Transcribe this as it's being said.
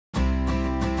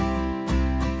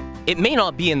It may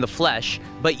not be in the flesh,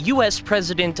 but U.S.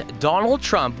 President Donald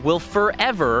Trump will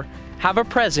forever have a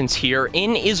presence here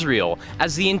in Israel,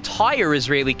 as the entire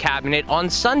Israeli cabinet on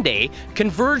Sunday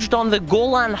converged on the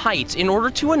Golan Heights in order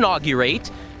to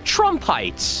inaugurate Trump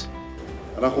Heights.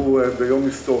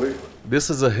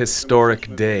 This is a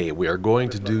historic day. We are going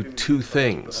to do two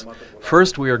things.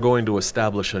 First, we are going to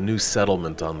establish a new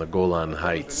settlement on the Golan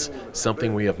Heights,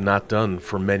 something we have not done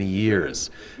for many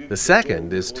years. The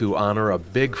second is to honor a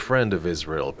big friend of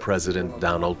Israel, President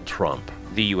Donald Trump.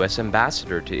 The U.S.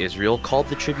 ambassador to Israel called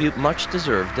the tribute much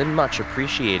deserved and much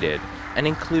appreciated, and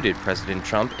included President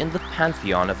Trump in the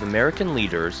pantheon of American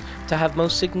leaders to have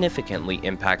most significantly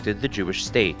impacted the Jewish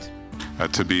state.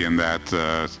 To be in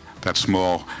that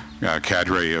small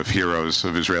cadre of heroes,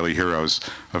 of Israeli heroes,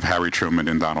 of Harry Truman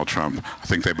and Donald Trump. I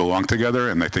think they belong together,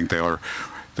 and I think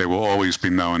they will always be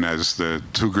known as the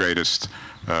two greatest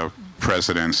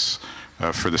presidents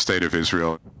for the state of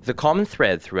Israel. The common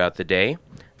thread throughout the day,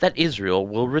 that Israel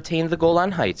will retain the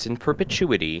Golan Heights in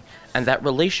perpetuity, and that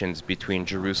relations between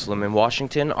Jerusalem and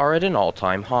Washington are at an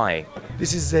all-time high.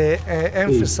 This is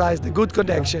emphasized the good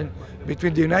connection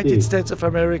between the United States of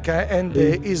America and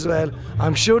Israel.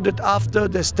 I'm sure that after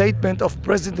the statement of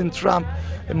President Trump,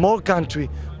 more countries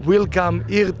will come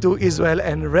here to Israel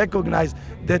and recognize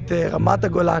that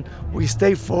Ramat Golan will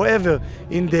stay forever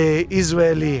in the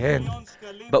Israeli hand.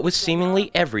 But with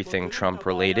seemingly everything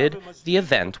Trump-related, the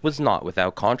event was not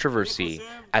without controversy,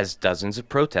 as dozens of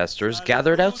protesters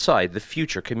gathered outside the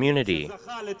future community.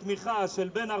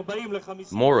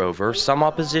 Moreover, some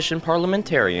opposition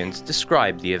parliamentarians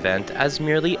described the event as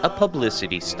merely a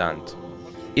publicity stunt.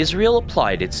 Israel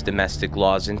applied its domestic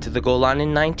laws into the Golan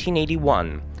in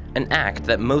 1981, an act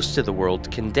that most of the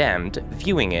world condemned,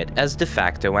 viewing it as de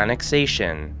facto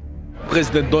annexation.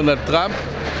 President Donald Trump,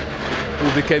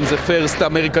 who became the first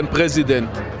American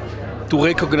president to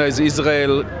recognize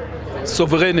Israel's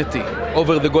sovereignty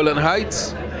over the Golan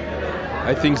Heights.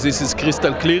 I think this is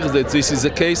crystal clear that this is the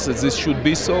case, that this should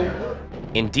be so.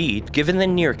 Indeed, given the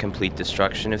near-complete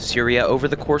destruction of Syria over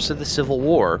the course of the civil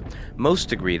war,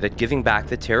 most agree that giving back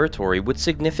the territory would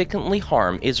significantly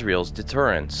harm Israel's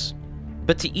deterrence.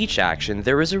 But to each action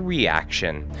there is a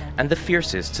reaction, and the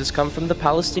fiercest has come from the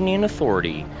Palestinian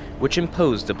Authority, which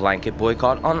imposed a blanket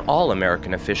boycott on all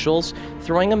American officials,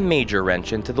 throwing a major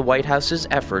wrench into the White House's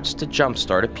efforts to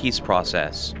jumpstart a peace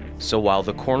process. So while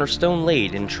the cornerstone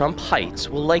laid in Trump Heights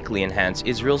will likely enhance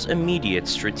Israel's immediate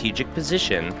strategic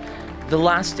position, the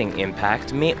lasting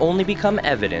impact may only become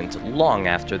evident long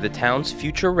after the town's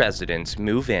future residents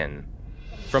move in.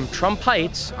 From Trump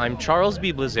Heights, I'm Charles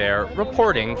Biblazer,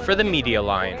 reporting for the Media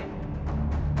Line.